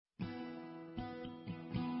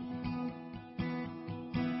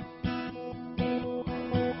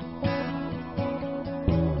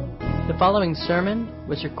following sermon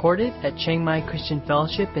was recorded at Chiang Mai Christian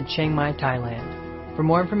Fellowship in Chiang Mai, Thailand. For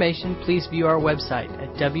more information, please view our website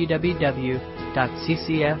at www.ccfth.org.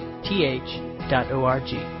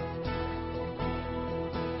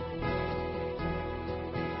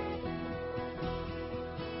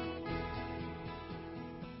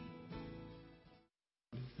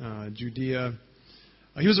 Judea.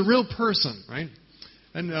 He was a real person, right?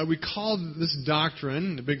 And we call this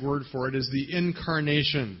doctrine, the big word for it, is the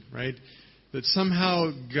incarnation, right? That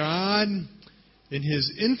somehow God, in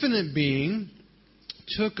His infinite being,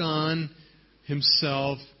 took on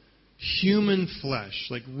Himself human flesh,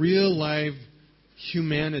 like real life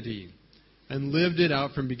humanity, and lived it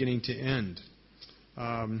out from beginning to end.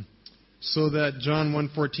 So that John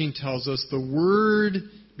 1:14 tells us, the Word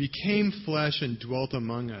became flesh and dwelt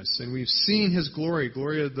among us. And we've seen His glory,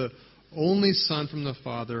 glory of the only Son from the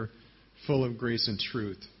Father, full of grace and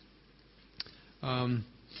truth.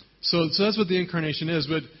 So that's what the incarnation is.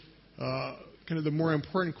 But kind of the more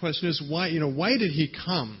important question is, why did He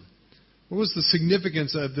come? What was the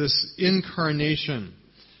significance of this incarnation?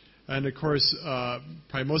 And of course,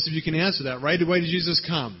 probably most of you can answer that, right? Why did Jesus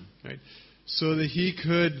come? Right? So that He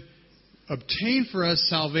could obtain for us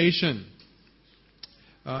salvation.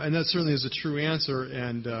 And that certainly is a true answer.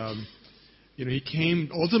 And, He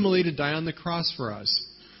came ultimately to die on the cross for us.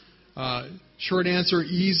 Short answer,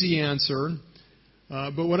 easy answer.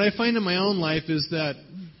 But what I find in my own life is that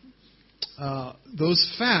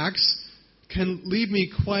those facts can leave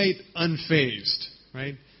me quite unfazed,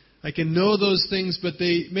 right? I can know those things, but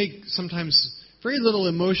they make sometimes very little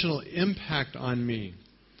emotional impact on me.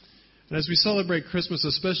 And as we celebrate Christmas,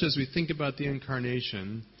 especially as we think about the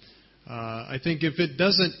incarnation, I think if it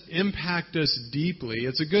doesn't impact us deeply,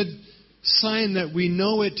 it's a good sign that we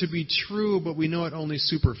know it to be true, but we know it only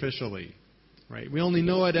superficially. Right? We only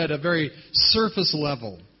know it at a very surface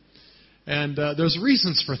level. And there's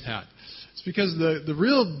reasons for that. It's because the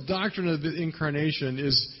real doctrine of the incarnation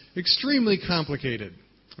is extremely complicated.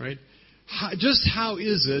 Right? Just how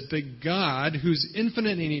is it that God, who's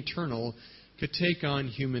infinite and eternal, could take on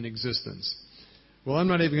human existence? Well, I'm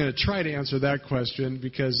not even going to try to answer that question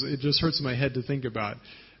because it just hurts my head to think about.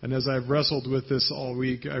 And as I've wrestled with this all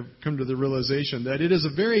week, I've come to the realization that it is a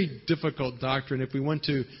very difficult doctrine if we want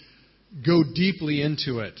to go deeply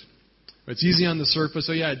into it. It's easy on the surface.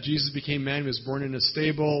 Oh, yeah, Jesus became man. He was born in a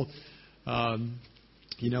stable.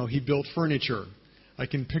 He built furniture. I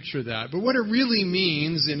can picture that. But what it really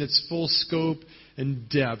means in its full scope and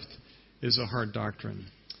depth is a hard doctrine.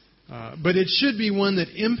 But it should be one that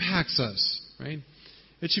impacts us, right?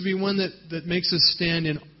 It should be one that makes us stand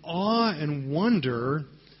in awe and wonder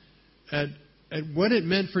at what it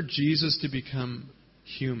meant for Jesus to become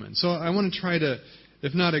human. So I want to try to,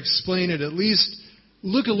 if not explain it, at least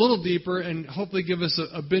look a little deeper and hopefully give us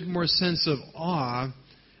a bit more sense of awe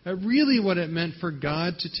at really what it meant for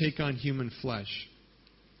God to take on human flesh.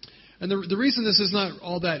 And the reason this is not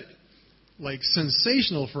all that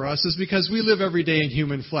sensational for us is because we live every day in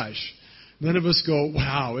human flesh. None of us go,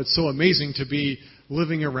 wow, it's so amazing to be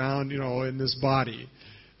living around, in this body.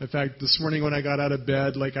 In fact, this morning when I got out of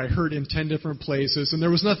bed, I hurt in 10 different places, and there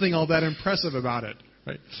was nothing all that impressive about it,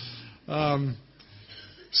 right?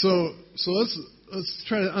 So let's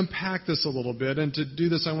try to unpack this a little bit, and to do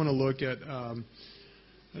this, I want to look at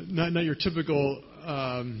not your typical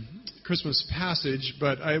Christmas passage,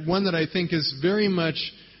 but one that I think is very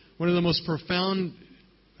much one of the most profound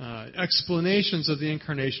explanations of the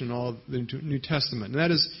incarnation in all of the New Testament, and that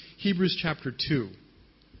is Hebrews chapter 2.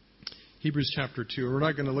 Hebrews chapter 2. We're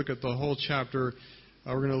not going to look at the whole chapter.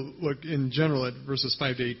 We're going to look in general at verses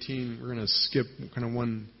 5 to 18. We're going to skip kind of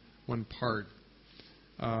one part.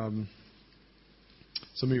 So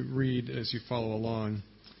let me read as you follow along,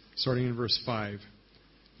 starting in verse 5.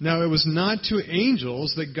 Now it was not to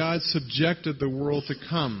angels that God subjected the world to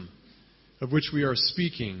come, of which we are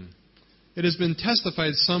speaking. It has been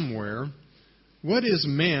testified somewhere, what is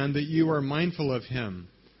man that you are mindful of him,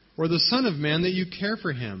 or the Son of Man that you care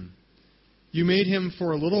for him? You made him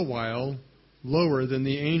for a little while lower than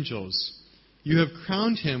the angels. You have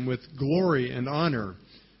crowned him with glory and honor,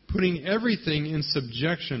 putting everything in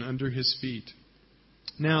subjection under his feet.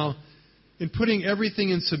 Now, in putting everything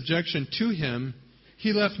in subjection to him,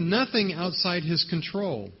 he left nothing outside his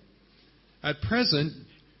control. At present,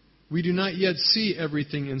 we do not yet see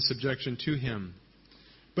everything in subjection to him.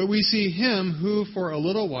 But we see him who for a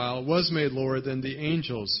little while was made lower than the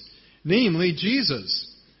angels, namely Jesus,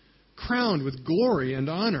 crowned with glory and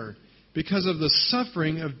honor because of the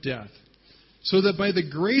suffering of death, so that by the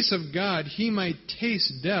grace of God he might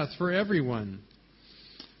taste death for everyone.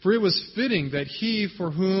 For it was fitting that he, for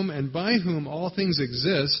whom and by whom all things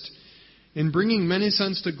exist, in bringing many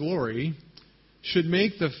sons to glory, should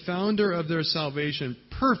make the founder of their salvation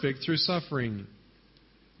perfect through suffering.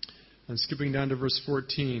 And skipping down to verse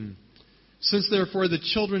 14. Since therefore the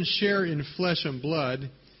children share in flesh and blood,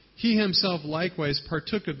 he himself likewise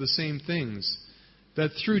partook of the same things,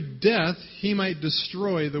 that through death he might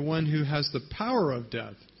destroy the one who has the power of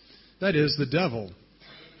death, that is, the devil,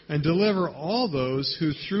 and deliver all those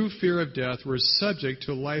who through fear of death were subject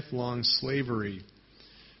to lifelong slavery.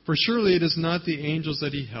 For surely it is not the angels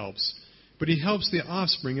that he helps, but he helps the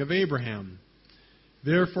offspring of Abraham.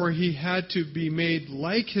 Therefore he had to be made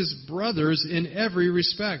like his brothers in every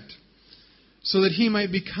respect, so that he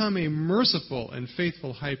might become a merciful and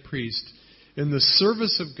faithful high priest in the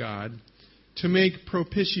service of God, to make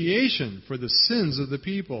propitiation for the sins of the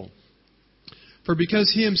people. For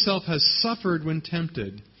because he himself has suffered when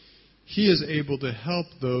tempted, he is able to help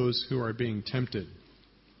those who are being tempted.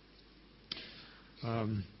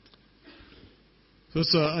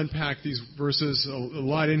 Let's unpack these verses. A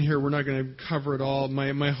lot in here. We're not going to cover it all.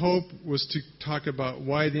 My hope was to talk about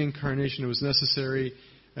why the incarnation was necessary,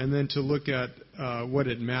 and then to look at what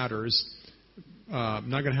it matters. I'm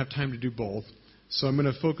not going to have time to do both. So I'm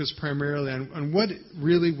going to focus primarily on what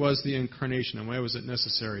really was the incarnation and why was it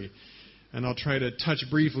necessary. And I'll try to touch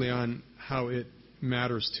briefly on how it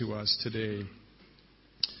matters to us today.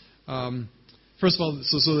 First of all,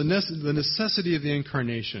 so the necessity of the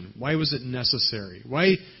incarnation. Why was it necessary?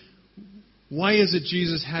 Why is it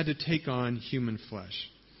Jesus had to take on human flesh?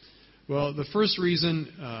 Well, the first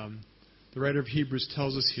reason the writer of Hebrews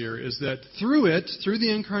tells us here is that through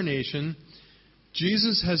the incarnation,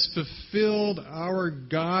 Jesus has fulfilled our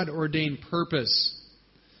God-ordained purpose.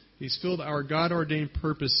 He's filled our God-ordained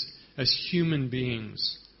purpose as human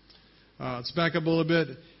beings. Let's back up a little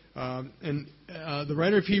bit. The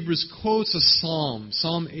writer of Hebrews quotes a psalm,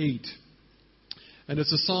 Psalm 8. And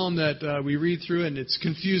it's a psalm that we read through, and it's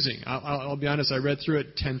confusing. I'll be honest, I read through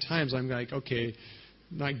it 10 times. I'm like, okay,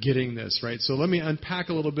 not getting this, right? So let me unpack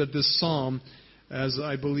a little bit this psalm as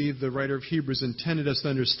I believe the writer of Hebrews intended us to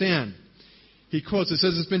understand. He quotes, it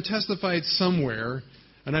says, it's been testified somewhere,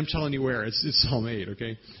 and I'm telling you where. It's Psalm 8,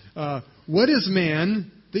 okay? What is man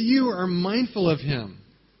that you are mindful of him?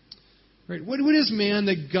 Right? What is man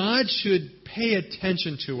that God should pay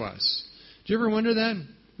attention to us? Do you ever wonder that?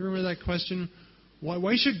 You ever wonder that question?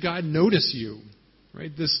 Why should God notice you?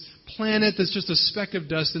 Right? This planet that's just a speck of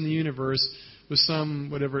dust in the universe with some,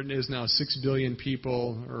 whatever it is now, 6 billion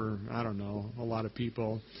people, or I don't know, a lot of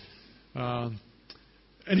people.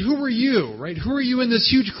 And who are you, right? Who are you in this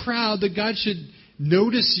huge crowd that God should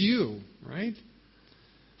notice you, right?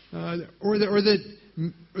 Or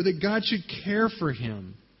that God should care for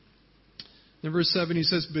him. In verse 7 he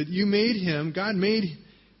says, but you made him, God made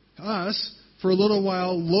us for a little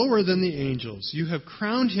while lower than the angels. You have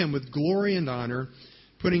crowned him with glory and honor,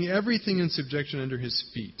 putting everything in subjection under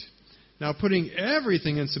his feet. Now putting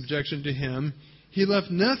everything in subjection to him, he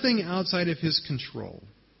left nothing outside of his control.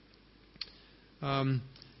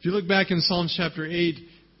 If you look back in Psalm chapter 8,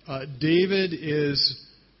 David is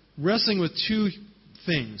wrestling with two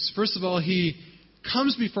things. First of all, he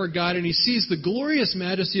comes before God and he sees the glorious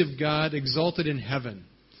majesty of God exalted in heaven.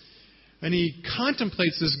 And he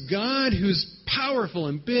contemplates this God who's powerful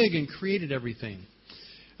and big and created everything.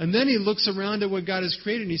 And then he looks around at what God has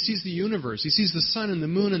created and he sees the universe. He sees the sun and the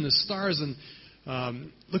moon and the stars and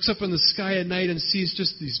looks up in the sky at night and sees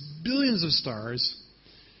just these billions of stars.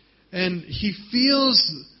 And he feels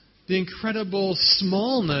the incredible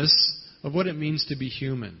smallness of what it means to be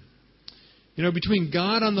human. You know, between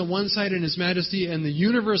God on the one side and his majesty and the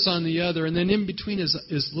universe on the other, and then in between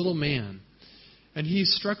is little man. And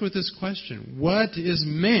he's struck with this question: what is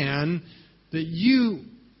man that you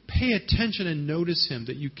pay attention and notice him,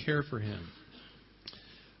 that you care for him?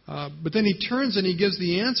 But then he turns and he gives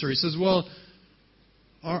the answer. He says, well,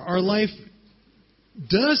 our life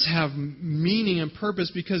does have meaning and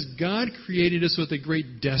purpose because God created us with a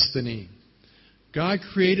great destiny. God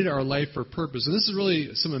created our life for purpose. And this is really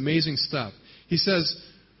some amazing stuff. He says,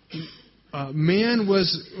 man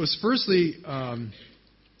was firstly,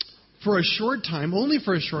 for a short time, only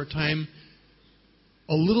for a short time,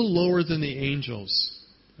 a little lower than the angels.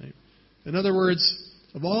 Right? In other words,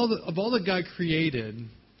 of all that God created,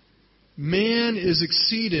 man is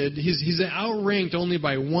exceeded. He's outranked only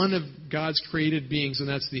by one of God's created beings, and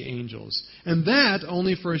that's the angels. And that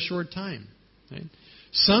only for a short time. Right?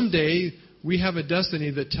 Someday, we have a destiny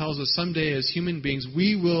that tells us someday as human beings,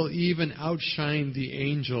 we will even outshine the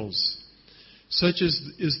angels. Such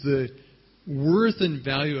is the worth and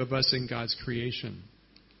value of us in God's creation.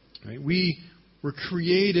 Right? We were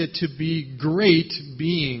created to be great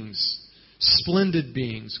beings. splendid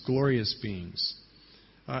beings, glorious beings.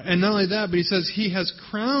 And not only that, but he says he has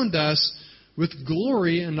crowned us with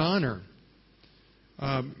glory and honor.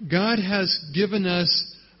 God has given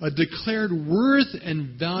us a declared worth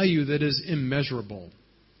and value that is immeasurable.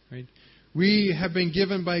 Right? We have been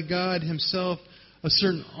given by God himself a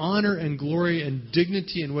certain honor and glory and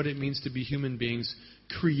dignity in what it means to be human beings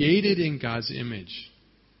created in God's image.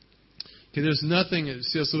 Okay, there's nothing,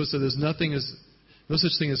 C.S. Lewis said, no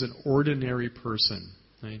such thing as an ordinary person.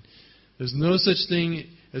 Right? There's no such thing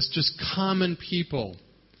as just common people.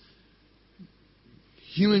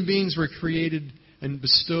 Human beings were created and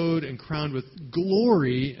bestowed and crowned with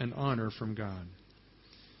glory and honor from God.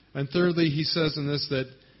 And thirdly, he says in this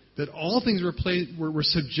that all things were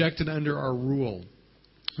subjected under our rule.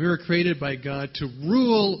 We were created by God to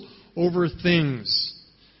rule over things.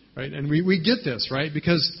 Right? And we get this, right?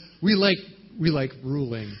 Because we like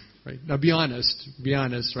ruling. Right? Now be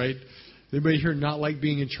honest, right? Anybody here not like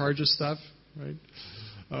being in charge of stuff? Right?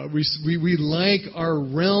 We like our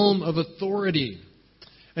realm of authority.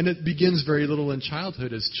 And it begins very little in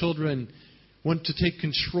childhood as children want to take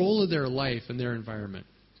control of their life and their environment.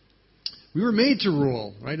 We were made to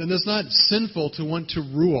rule, right? And it's not sinful to want to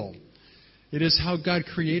rule. It is how God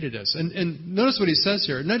created us. And notice what he says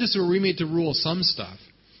here. Not just were we made to rule some stuff,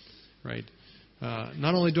 right?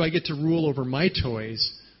 Not only do I get to rule over my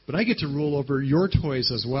toys, but I get to rule over your toys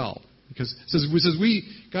as well. Because it says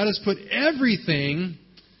God has put everything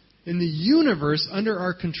in the universe under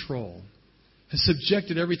our control. Has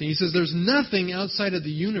subjected everything. He says there's nothing outside of the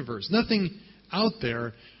universe, nothing out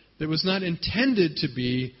there that was not intended to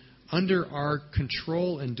be under our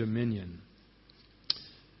control and dominion.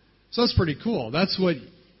 So that's pretty cool. That's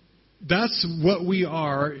what we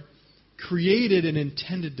are created and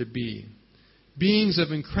intended to be. Beings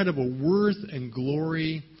of incredible worth and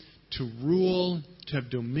glory, to rule, to have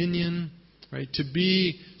dominion, right? To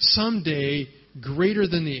be someday greater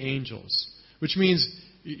than the angels, which means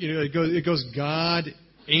it goes God,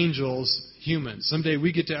 angels, humans. Someday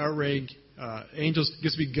we get to outrank angels. It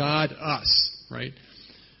gets to be God, us, right?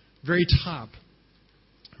 Very top,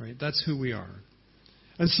 right? That's who we are.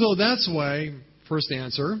 And so that's why, first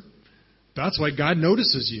answer, that's why God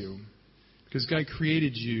notices you. Because God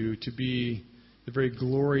created you to be the very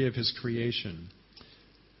glory of his creation.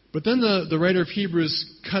 But then the writer of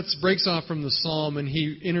Hebrews breaks off from the psalm and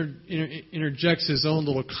he interjects his own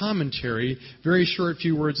little commentary, very short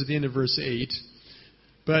few words at the end of verse 8,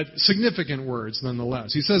 but significant words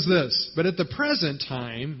nonetheless. He says this, "But at the present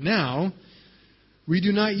time, now, we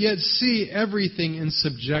do not yet see everything in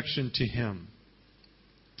subjection to him."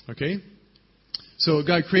 Okay? So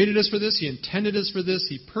God created us for this, he intended us for this,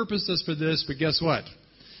 he purposed us for this, but guess what?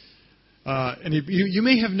 And you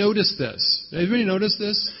may have noticed this. Anybody noticed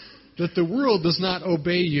this? That the world does not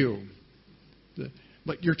obey you.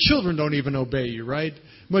 Like your children don't even obey you, right?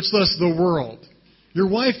 Much less the world. Your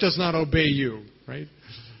wife does not obey you, right?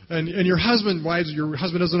 And your husband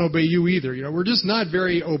doesn't obey you either. You know, we're just not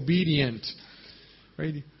very obedient,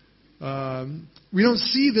 right? We don't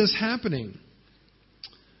see this happening.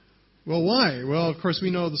 Well, why? Well, of course,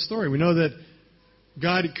 we know the story. We know that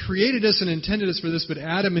God created us and intended us for this, but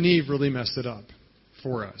Adam and Eve really messed it up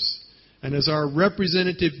for us. And as our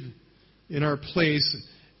representative in our place,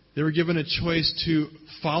 they were given a choice to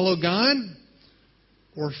follow God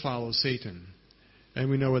or follow Satan. And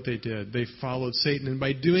we know what they did. They followed Satan. And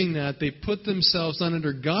by doing that, they put themselves not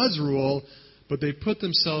under God's rule, but they put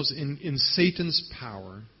themselves in Satan's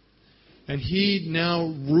power. And he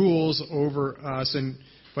now rules over us and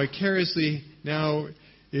vicariously now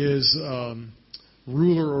is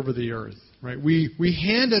ruler over the earth. Right? We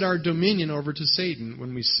handed our dominion over to Satan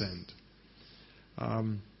when we sinned.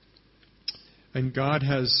 And God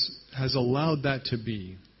has allowed that to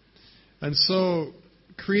be. And so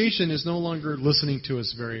creation is no longer listening to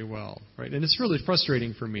us very well. Right? And it's really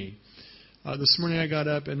frustrating for me. This morning I got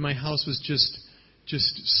up and my house was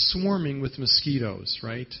just swarming with mosquitoes,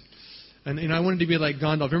 right? And I wanted to be like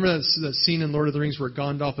Gandalf. Remember that scene in Lord of the Rings where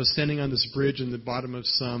Gandalf is standing on this bridge in the bottom of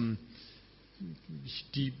some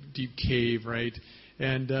deep cave, right?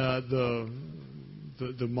 And the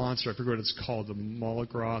monster, I forget what it's called, the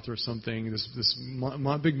Mologroth or something, this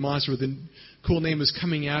big monster with a cool name is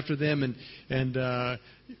coming after them, and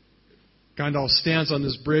Gandalf stands on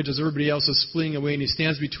this bridge as everybody else is fleeing away, and he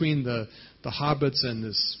stands between the hobbits and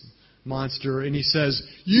this monster, and he says,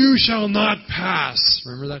 "You shall not pass."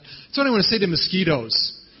 Remember that? That's what I want to say to mosquitoes.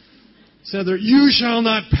 Say there, "You shall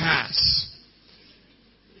not pass."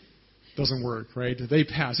 Doesn't work, right? They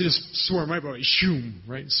pass. They just swarm right by me. Shoom,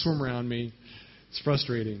 right? Swarm around me. It's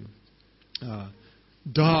frustrating.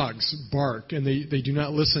 Dogs bark, and they do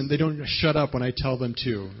not listen. They don't shut up when I tell them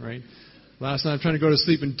to, right? Last night I'm trying to go to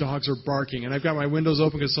sleep, and dogs are barking. And I've got my windows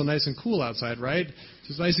open because it's so nice and cool outside, right? So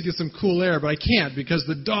it's nice to get some cool air, but I can't because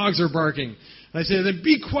the dogs are barking. And I say to them,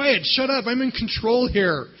 be quiet, shut up, I'm in control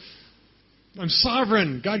here. I'm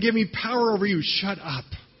sovereign. God gave me power over you. Shut up.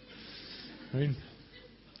 Right?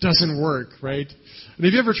 Doesn't work, right? And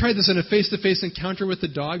have you ever tried this in a face-to-face encounter with the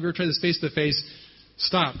dog? Have you ever tried this face-to-face?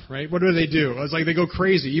 Stop, right? What do? It's like they go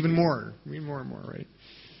crazy, even more and more, right?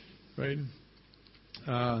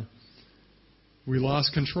 Right? We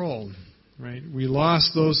lost control, right? We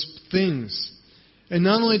lost those things. And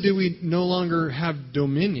not only do we no longer have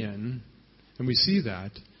dominion, and we see that,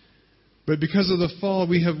 but because of the fall,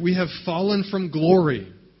 we have fallen from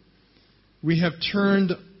glory. We have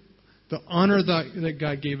turned the honor that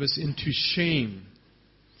God gave us into shame.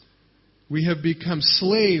 We have become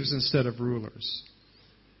slaves instead of rulers.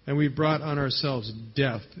 And we brought on ourselves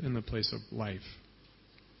death in the place of life.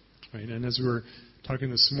 Right? And as we were talking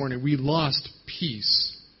this morning, we lost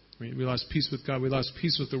peace. Right? We lost peace with God. We lost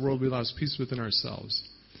peace with the world. We lost peace within ourselves.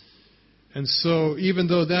 And so even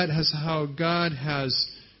though that is how God has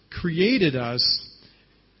created us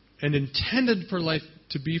and intended for life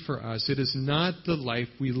to be for us, it is not the life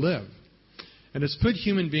we live. And it's put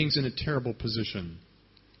human beings in a terrible position.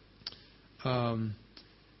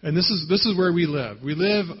 And this is where we live. We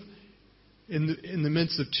live in the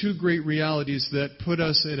midst of two great realities that put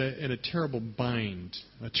us in a terrible bind,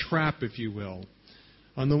 a trap, if you will.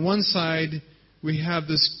 On the one side, we have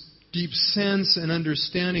this deep sense and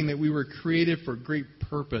understanding that we were created for great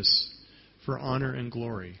purpose, for honor and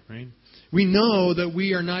glory. Right? We know that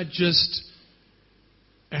we are not just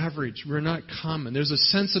average. We're not common. There's a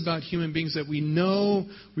sense about human beings that we know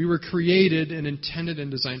we were created and intended and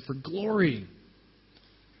designed for glory.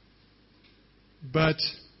 But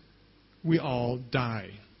we all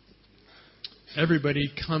die. Everybody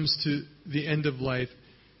comes to the end of life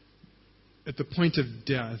at the point of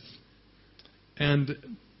death.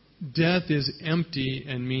 And death is empty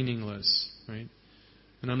and meaningless, right?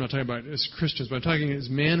 And I'm not talking about as Christians, but I'm talking as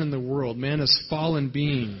man in the world, man as fallen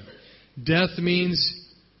being. Death means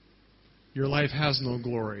your life has no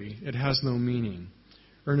glory. It has no meaning.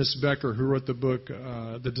 Ernest Becker, who wrote the book,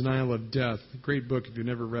 The Denial of Death, a great book if you've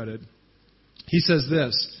never read it, he says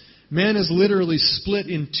this: man is literally split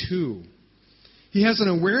in two. He has an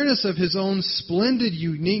awareness of his own splendid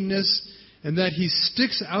uniqueness and that he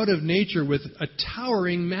sticks out of nature with a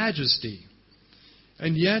towering majesty.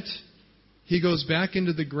 And yet, he goes back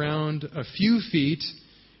into the ground a few feet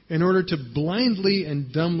in order to blindly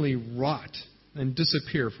and dumbly rot and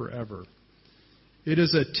disappear forever. It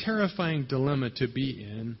is a terrifying dilemma to be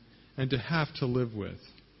in and to have to live with.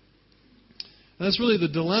 And that's really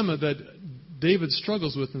the dilemma that David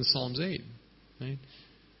struggles with in Psalms 8. Right?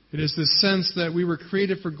 It is this sense that we were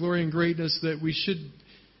created for glory and greatness, that we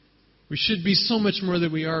should be so much more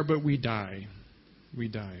than we are, but we die. We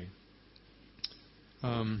die.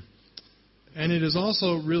 And it is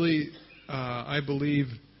also really, I believe,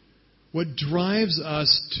 what drives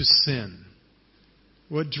us to sin.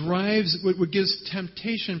 What gives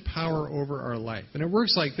temptation power over our life. And it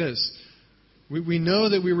works like this. We know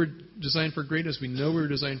that we were designed for greatness. We know we were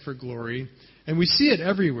designed for glory. And we see it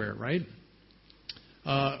everywhere, right?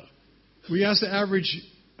 We ask the average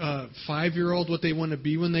 5-year-old what they want to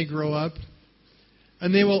be when they grow up.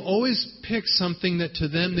 And they will always pick something that to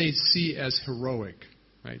them they see as heroic.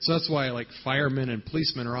 Right? So that's why like firemen and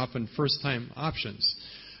policemen are often first-time options.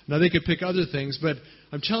 Now they could pick other things, but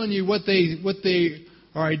I'm telling you what they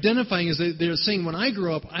are identifying is that they're saying, when I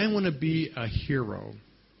grow up, I want to be a hero.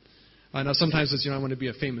 Now sometimes it's, I want to be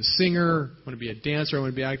a famous singer, I want to be a dancer, I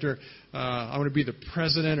want to be an actor, I want to be the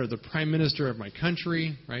president or the prime minister of my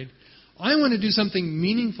country, right? I want to do something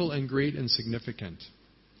meaningful and great and significant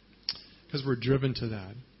because we're driven to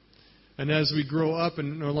that. And as we grow up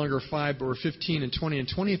and no longer 5, but we're 15 and 20 and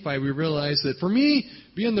 25, we realize that for me,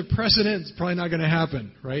 being the president is probably not going to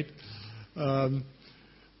happen, right? And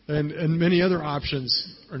many other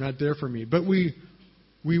options are not there for me. But we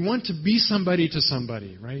want to be somebody to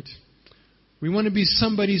somebody, right? We want to be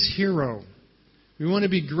somebody's hero. We want to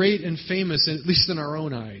be great and famous, at least in our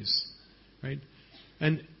own eyes, right?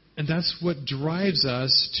 And that's what drives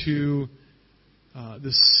us to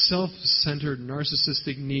this self-centered,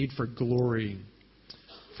 narcissistic need for glory,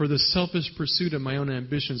 for the selfish pursuit of my own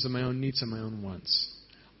ambitions and my own needs and my own wants.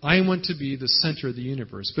 I want to be the center of the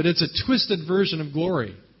universe. But it's a twisted version of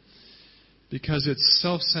glory because it's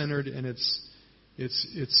self-centered and it's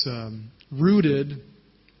rooted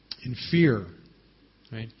in fear.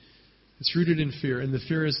 Right? It's rooted in fear. And the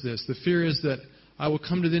fear is this. The fear is that I will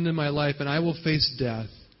come to the end of my life, and I will face death,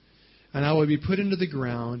 and I will be put into the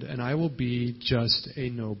ground, and I will be just a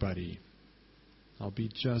nobody. I'll be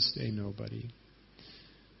just a nobody.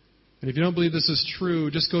 And if you don't believe this is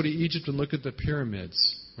true, just go to Egypt and look at the pyramids,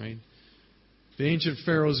 right? The ancient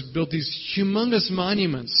pharaohs built these humongous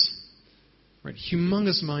monuments, right?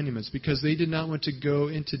 Humongous monuments, because they did not want to go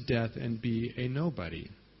into death and be a nobody,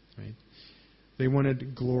 right? They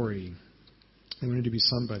wanted glory. They wanted to be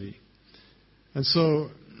somebody. And so,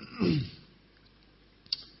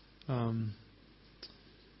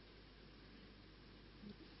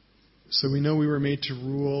 so we know we were made to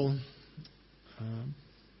rule,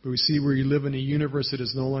 but we see where you live in a universe that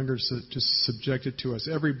is no longer just subjected to us.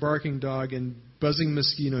 Every barking dog and buzzing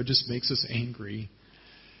mosquito just makes us angry.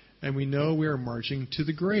 And we know we are marching to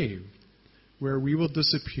the grave, where we will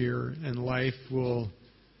disappear and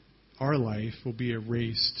our life will be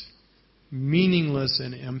erased, meaningless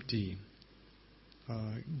and empty,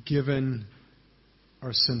 given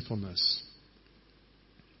our sinfulness.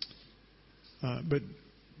 But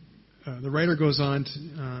the writer goes on,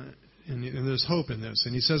 and there's hope in this.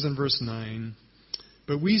 And he says in verse 9,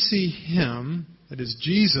 "But we see him," that is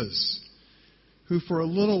Jesus, "who for a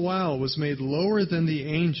little while was made lower than the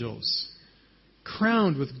angels,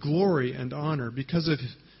 crowned with glory and honor because of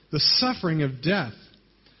the suffering of death,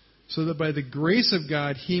 so that by the grace of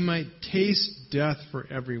God he might taste death for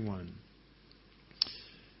everyone."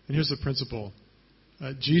 And here's the principle.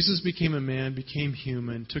 Jesus became a man, became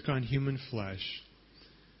human, took on human flesh,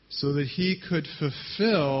 so that he could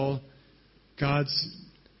fulfill God's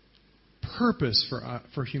purpose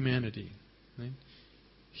for humanity. Right?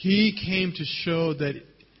 He came to show that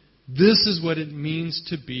this is what it means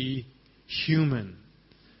to be human,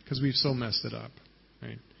 because we've so messed it up.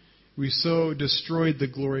 Right? We've so destroyed the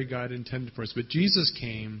glory God intended for us. But Jesus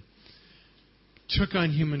came, took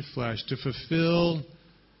on human flesh to fulfill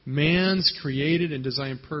man's created and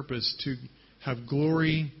designed purpose to have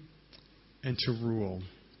glory and to rule.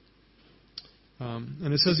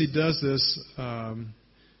 And it says he does this,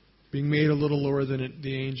 being made a little lower than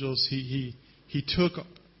the angels. He took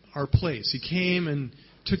our place. He came and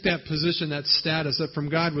took that position, that status that from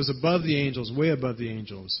God was above the angels, way above the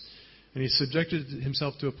angels. And he subjected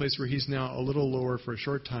himself to a place where he's now a little lower for a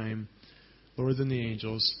short time, lower than the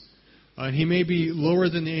angels. And he may be lower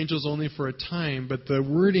than the angels only for a time, but the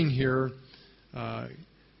wording here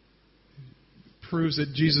proves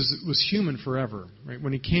that Jesus was human forever. Right?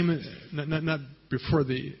 When he came, not before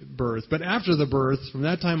the birth, but after the birth, from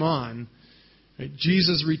that time on, right,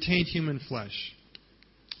 Jesus retained human flesh.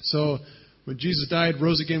 So when Jesus died,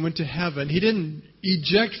 rose again, went to heaven, he didn't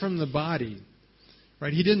eject from the body.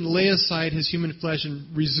 Right? He didn't lay aside his human flesh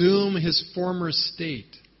and resume his former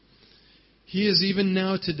state. He is even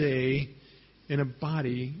now today in a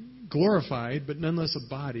body, glorified, but nonetheless a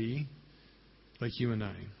body like you and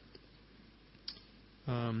I.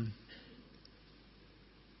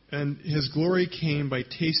 And his glory came by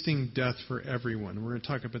tasting death for everyone. We're going to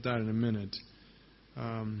talk about that in a minute.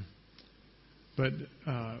 But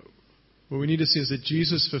what we need to see is that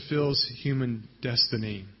Jesus fulfills human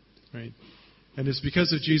destiny. Right? And it's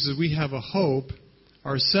because of Jesus we have a hope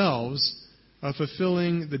ourselves of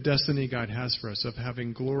fulfilling the destiny God has for us, of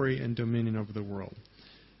having glory and dominion over the world.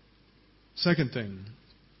 Second thing,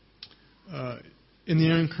 in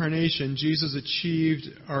the incarnation, Jesus achieved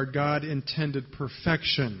our God-intended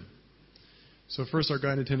perfection. So first, our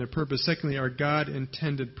God-intended purpose. Secondly, our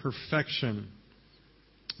God-intended perfection.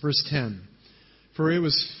 Verse 10. "For it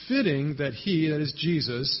was fitting that he," that is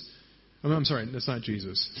Jesus, I'm sorry, that's not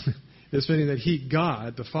Jesus. It was fitting that he,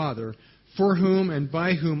 God, the Father, for whom and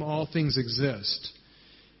by whom all things exist,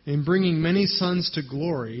 in bringing many sons to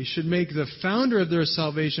glory, should make the founder of their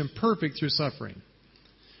salvation perfect through suffering.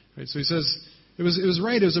 Right, so he says, it was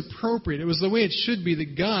right, it was appropriate, it was the way it should be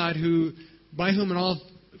that God, who, by whom and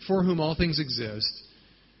for whom all things exist,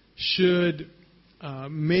 should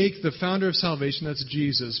make the founder of salvation, that's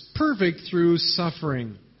Jesus, perfect through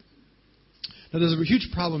suffering. Now there's a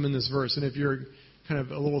huge problem in this verse, and if you're kind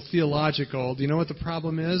of a little theological, do you know what the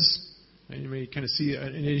problem is? And you may kind of see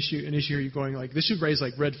an issue here. You're going like, this should raise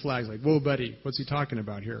like red flags, like, whoa, buddy, what's he talking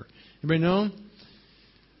about here? Anybody know?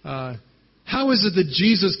 How is it that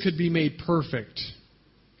Jesus could be made perfect?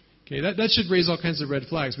 Okay, that should raise all kinds of red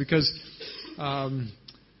flags because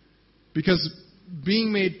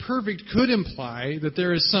being made perfect could imply that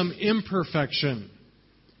there is some imperfection,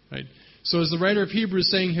 right? So as the writer of Hebrews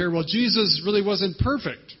is saying here, well, Jesus really wasn't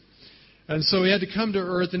perfect, and so he had to come to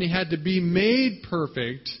earth and he had to be made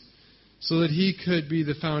perfect so that he could be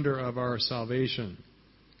the founder of our salvation.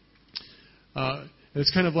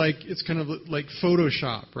 It's kind of like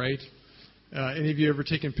Photoshop, right? Any of you ever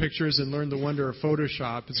taken pictures and learned the wonder of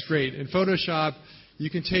Photoshop? It's great. In Photoshop, you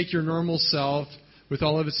can take your normal self with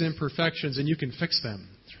all of its imperfections and you can fix them.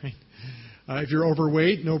 Right? If you're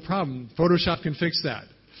overweight, no problem. Photoshop can fix that.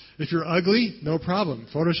 If you're ugly, no problem.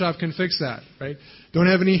 Photoshop can fix that. Right? Don't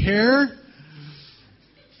have any hair?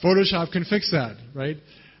 Photoshop can fix that. Right?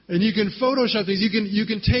 And you can Photoshop things. You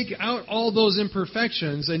can take out all those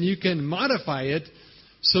imperfections and you can modify it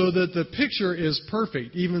so that the picture is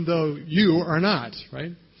perfect, even though you are not,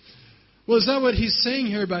 right? Well, is that what he's saying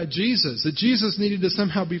here about Jesus? That Jesus needed to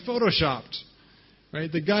somehow be Photoshopped,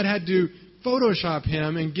 right? That God had to Photoshop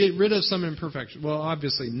him and get rid of some imperfection. Well,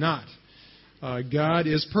 obviously not. God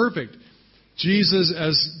is perfect. Jesus,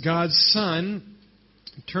 as God's Son,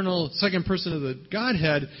 eternal second person of the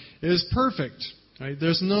Godhead, is perfect. Right?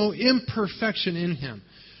 There's no imperfection in him.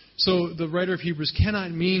 So the writer of Hebrews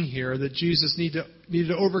cannot mean here that Jesus needed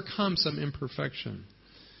to overcome some imperfection.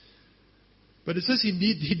 But it says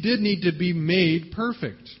he did need to be made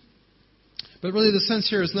perfect. But really the sense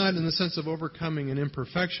here is not in the sense of overcoming an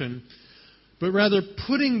imperfection, but rather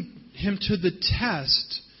putting him to the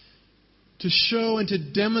test to show and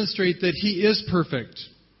to demonstrate that he is perfect,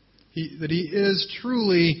 that he is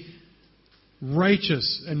truly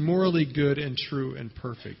righteous and morally good and true and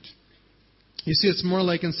perfect. You see, it's more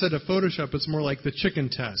like, instead of Photoshop, it's more like the chicken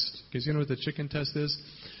test. Because you know what the chicken test is?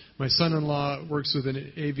 My son-in-law works with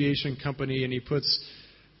an aviation company, and he puts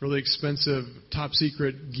really expensive,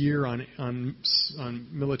 top-secret gear on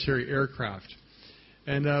military aircraft.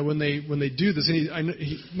 And when they do this, and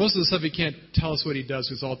most of the stuff he can't tell us what he does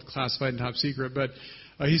because it's all classified and top secret, but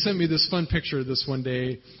he sent me this fun picture this one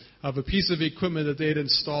day of a piece of equipment that they had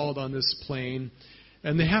installed on this plane,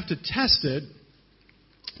 and they have to test it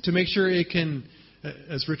to make sure it can,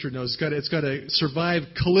 as Richard knows, it's got to survive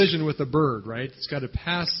collision with a bird, right? It's got to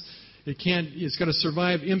pass. It's got to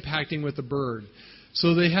survive impacting with a bird.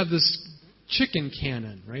 So they have this chicken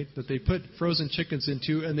cannon, right, that they put frozen chickens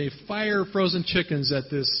into, and they fire frozen chickens at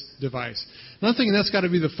this device. And I'm thinking that's got to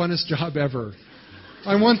be the funnest job ever.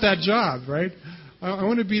 I want that job, right? I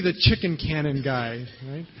want to be the chicken cannon guy,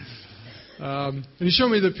 right? And he showed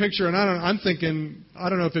me the picture, and I'm thinking, I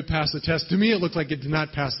don't know if it passed the test. To me, it looked like it did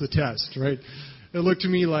not pass the test, right? It looked to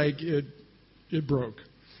me like it broke.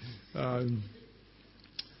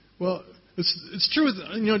 Well, it's true with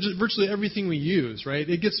just virtually everything we use, right?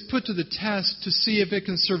 It gets put to the test to see if it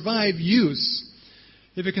can survive use,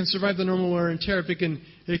 if it can survive the normal wear and tear, if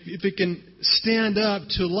it can stand up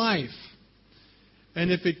to life. And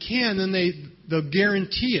if it can, then they'll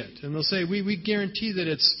guarantee it, and they'll say we guarantee that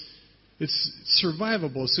it's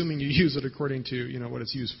survivable, assuming you use it according to what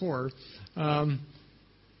it's used for, and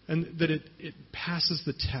that it passes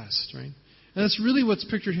the test, right? And that's really what's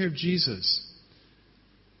pictured here of Jesus.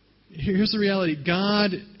 Here's the reality: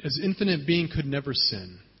 God, as infinite being, could never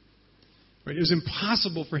sin. Right? It was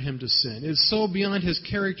impossible for him to sin. It's so beyond his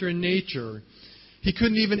character and nature. He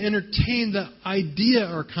couldn't even entertain the idea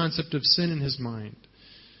or concept of sin in his mind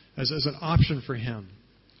as an option for him.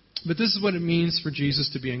 But this is what it means for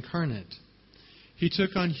Jesus to be incarnate. He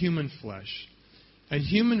took on human flesh. And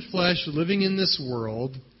human flesh living in this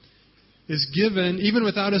world is given, even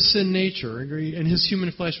without a sin nature, and his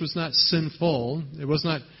human flesh was not sinful. It was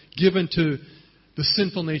not given to the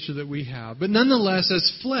sinful nature that we have. But nonetheless,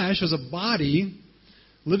 as flesh, as a body,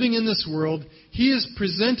 living in this world, he is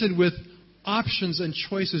presented with options and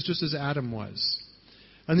choices just as Adam was.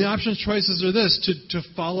 And the options choices are this: to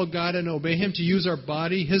follow God and obey him, to use our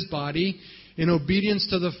body, his body, in obedience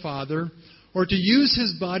to the Father, or to use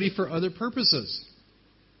his body for other purposes.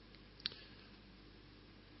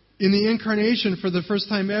 In the incarnation, for the first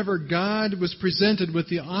time ever, God was presented with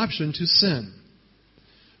the option to sin,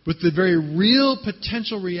 with the very real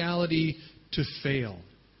potential reality to fail,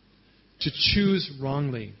 to choose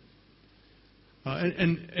wrongly.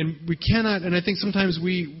 And we cannot, and I think sometimes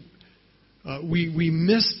we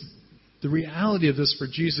miss the reality of this for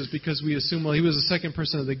Jesus because we assume, well, he was the second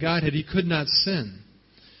person of the Godhead. He could not sin.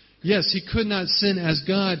 Yes, he could not sin as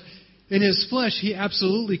God. In his flesh, he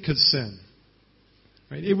absolutely could sin.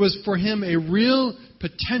 Right? It was for him a real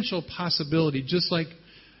potential possibility, just like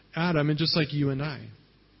Adam and just like you and I.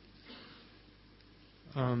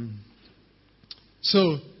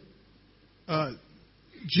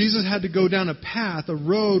 Jesus had to go down a path, a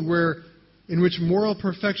road in which moral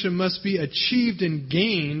perfection must be achieved and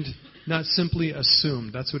gained, not simply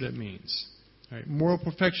assumed. That's what it means. Right? Moral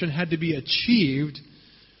perfection had to be achieved,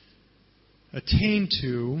 attained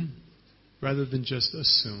to, rather than just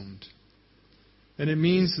assumed. And it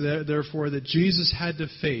means, therefore, that Jesus had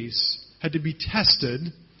to be tested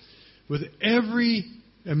with every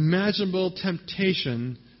imaginable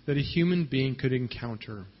temptation that a human being could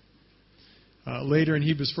encounter. Later in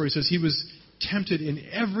Hebrews 4, he says he was tempted in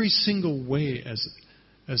every single way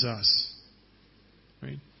as us.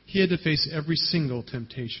 Right? He had to face every single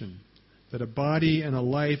temptation that a body and a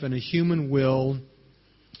life and a human will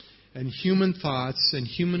and human thoughts and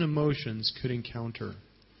human emotions could encounter.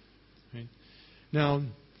 Right? Now,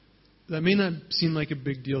 that may not seem like a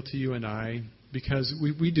big deal to you and I, because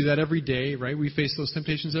we do that every day, right? We face those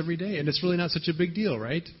temptations every day, and it's really not such a big deal,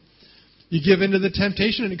 right? You give in to the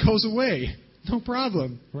temptation and it goes away. No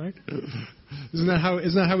problem, right? Isn't that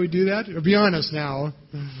how we do that? Be honest now.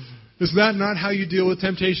 Is that not how you deal with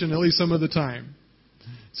temptation, at least some of the time?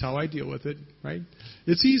 It's how I deal with it, right?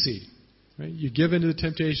 It's easy, right? You give in to the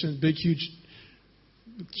temptation, big, huge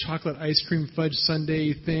chocolate ice cream fudge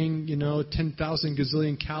sundae thing, 10,000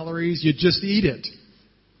 gazillion calories. You just eat it,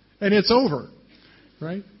 and it's over,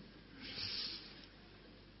 right?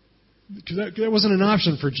 Because that wasn't an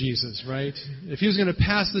option for Jesus, right? If he was going to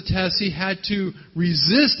pass the test, he had to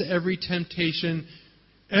resist every temptation,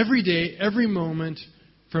 every day, every moment,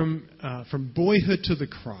 from boyhood to the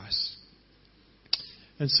cross.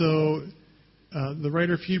 And so the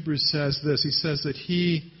writer of Hebrews says this. He says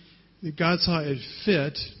that God saw it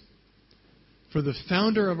fit for the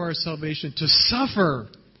founder of our salvation to suffer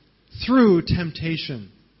through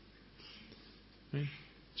temptation. Right?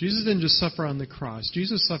 Jesus didn't just suffer on the cross.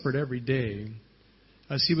 Jesus suffered every day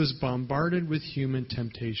as he was bombarded with human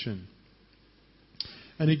temptation.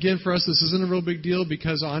 And again, for us, this isn't a real big deal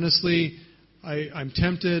because honestly, I'm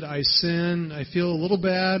tempted, I sin, I feel a little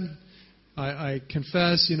bad, I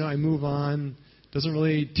confess, I move on. It doesn't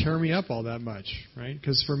really tear me up all that much, right?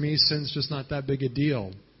 Because for me, sin's just not that big a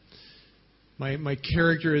deal. My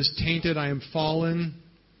character is tainted, I am fallen.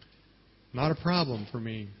 Not a problem for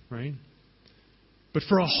me, right? But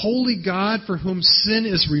for a holy God for whom sin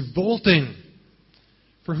is revolting,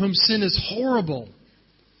 for whom sin is horrible,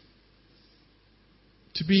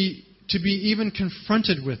 to be even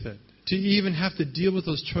confronted with it, to even have to deal with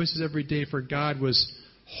those choices every day for God was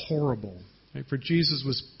horrible. Right? For Jesus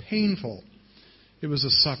was painful. It was a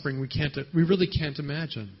suffering we really can't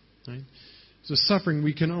imagine. Right? It's a suffering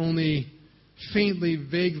we can only faintly,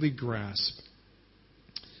 vaguely grasp.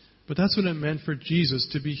 But that's what it meant for Jesus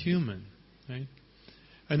to be human. Right?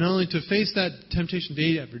 And not only to face that temptation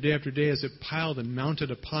day after day after day as it piled and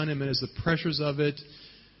mounted upon him and as the pressures of it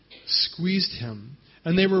squeezed him.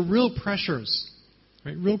 And they were real pressures.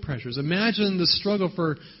 Right? Real pressures. Imagine the struggle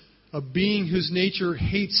for a being whose nature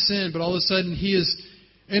hates sin, but all of a sudden he is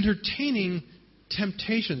entertaining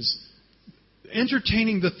temptations,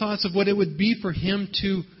 entertaining the thoughts of what it would be for him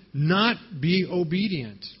to not be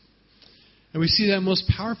obedient. And we see that most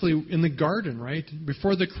powerfully in the garden, right?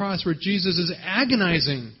 Before the cross, where Jesus is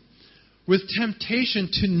agonizing with temptation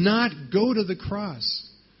to not go to the cross.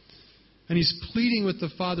 And he's pleading with the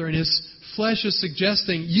Father, and his flesh is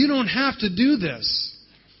suggesting, you don't have to do this.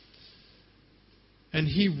 And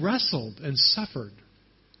he wrestled and suffered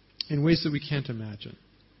in ways that we can't imagine.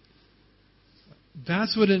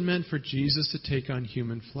 That's what it meant for Jesus to take on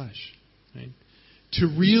human flesh. Right? To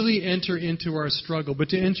really enter into our struggle, but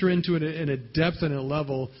to enter into it in a depth and a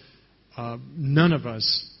level none of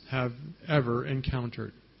us have ever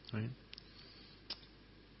encountered. Right?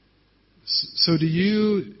 So do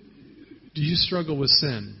you struggle with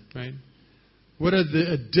sin? Right? What are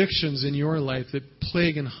the addictions in your life that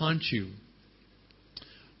plague and haunt you?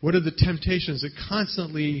 What are the temptations that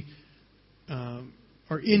constantly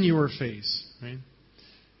are in your face?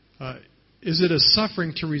 Right? Is it a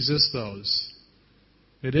suffering to resist those?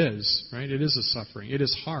 It is, right? It is a suffering. It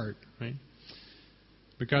is hard, right?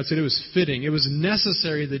 But God said it was fitting. It was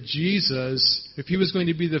necessary that Jesus, if he was going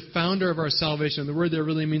to be the founder of our salvation, the word there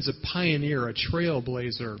really means a pioneer, a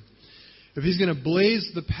trailblazer. If he's going to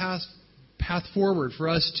blaze the path forward for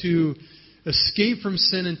us to escape from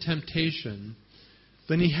sin and temptation,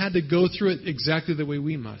 then he had to go through it exactly the way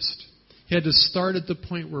we must. He had to start at the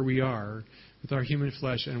point where we are with our human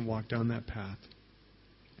flesh and walk down that path.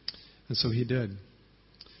 And so he did.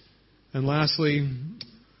 And lastly,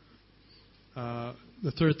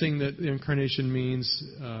 the third thing that the incarnation means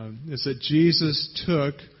is that Jesus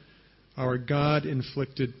took our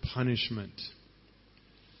God-inflicted punishment.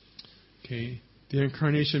 Okay? The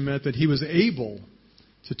incarnation meant that he was able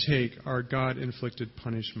to take our God-inflicted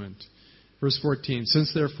punishment. Verse 14,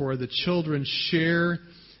 since therefore the children share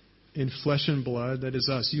in flesh and blood, that is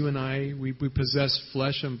us, you and I, we possess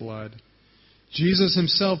flesh and blood, Jesus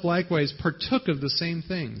himself likewise partook of the same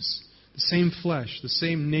things. The same flesh, the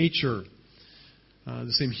same nature,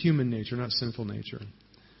 the same human nature, not sinful nature.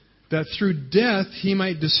 That through death he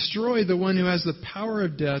might destroy the one who has the power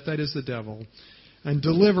of death, that is the devil, and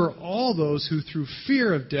deliver all those who through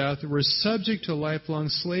fear of death were subject to lifelong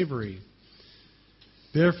slavery.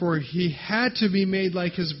 Therefore, he had to be made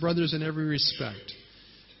like his brothers in every respect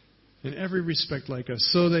like us,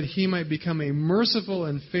 so that he might become a merciful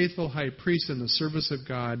and faithful high priest in the service of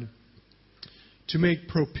God, to make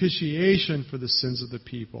propitiation for the sins of the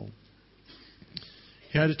people.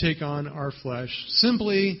 He had to take on our flesh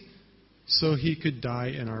simply so he could die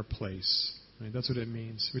in our place. Right? That's what it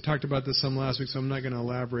means. We talked about this some last week, so I'm not going to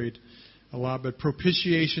elaborate a lot, but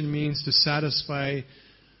propitiation means to satisfy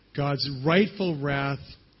God's rightful wrath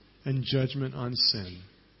and judgment on sin.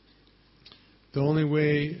 The only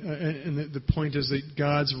way, and the point is that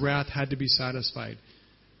God's wrath had to be satisfied.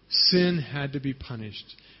 Sin had to be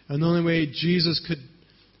punished. And the only way Jesus could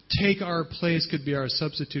take our place, could be our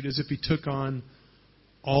substitute, is if he took on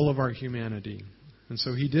all of our humanity. And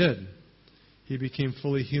so he did. He became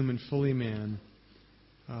fully human, fully man,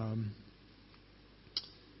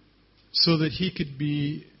 so that he could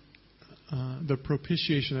be the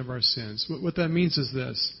propitiation of our sins. What that means is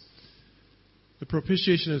this. The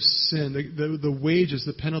propitiation of sin, the wages,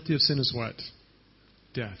 the penalty of sin is what?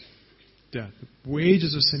 Death. Death. The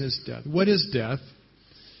wages of sin is death. What is death?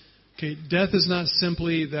 Okay, death is not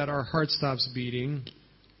simply that our heart stops beating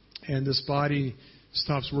and this body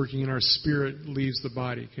stops working and our spirit leaves the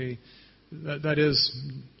body. Okay, that is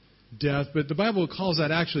death, but the Bible calls that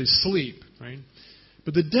actually sleep, right?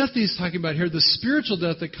 But the death he's talking about here, the spiritual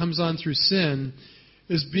death that comes on through sin,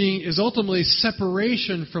 is ultimately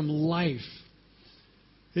separation from life.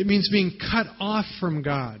 It means being cut off from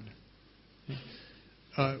God.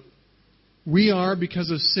 We are, because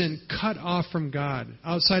of sin, cut off from God,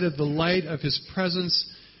 outside of the light of his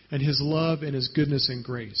presence and his love and his goodness and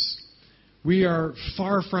grace. We are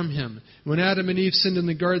far from him. When Adam and Eve sinned in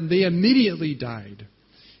the garden, they immediately died,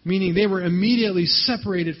 meaning they were immediately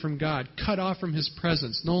separated from God, cut off from his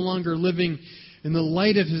presence, no longer living in the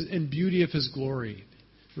light of his and beauty of his glory.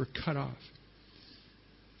 They were cut off.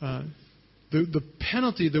 The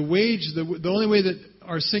penalty, the wage, the only way that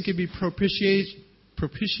our sin could be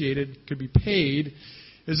propitiated, could be paid,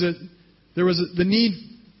 is that there was the need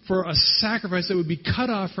for a sacrifice that would be cut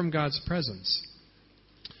off from God's presence.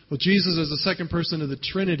 Well, Jesus, as the second person of the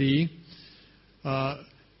Trinity,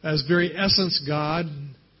 as very essence God,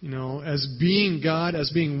 as being God, as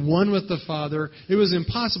being one with the Father, it was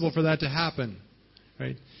impossible for that to happen.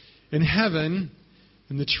 Right? In heaven,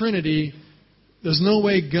 in the Trinity, there's no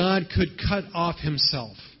way God could cut off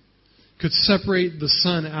himself, could separate the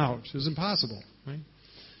Son out. It was impossible. Right?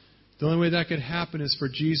 The only way that could happen is for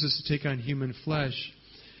Jesus to take on human flesh.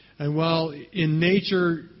 And while in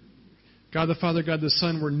nature, God the Father, God the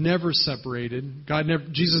Son were never separated,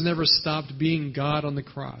 Jesus never stopped being God on the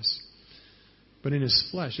cross. But in his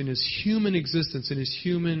flesh, in his human existence, in his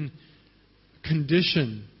human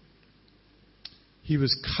condition, he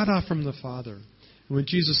was cut off from the Father. And when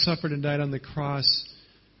Jesus suffered and died on the cross,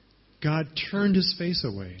 God turned his face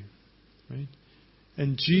away. Right?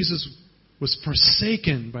 And Jesus was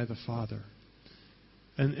forsaken by the Father.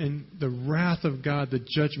 And the wrath of God, the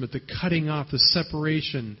judgment, the cutting off, the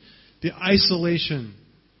separation, the isolation,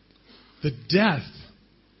 the death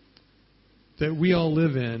that we all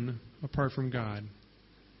live in apart from God,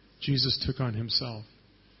 Jesus took on himself.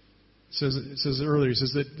 It says earlier,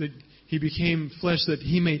 that he became flesh that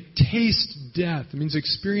he may taste death. It means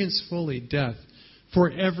experience fully death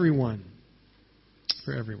for everyone.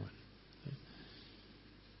 For everyone.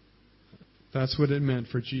 That's what it meant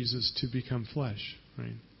for Jesus to become flesh,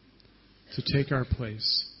 right? To take our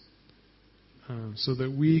place. So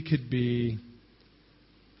that we could be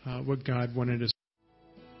what God wanted us.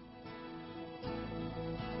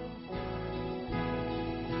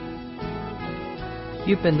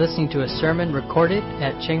 You've been listening to a sermon recorded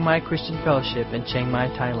at Chiang Mai Christian Fellowship in Chiang Mai,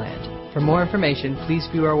 Thailand. For more information, please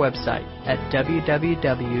view our website at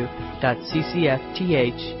www.ccfth.org.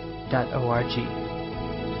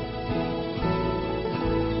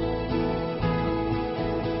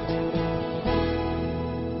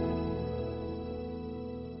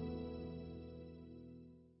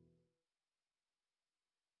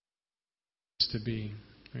 To be,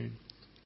 right?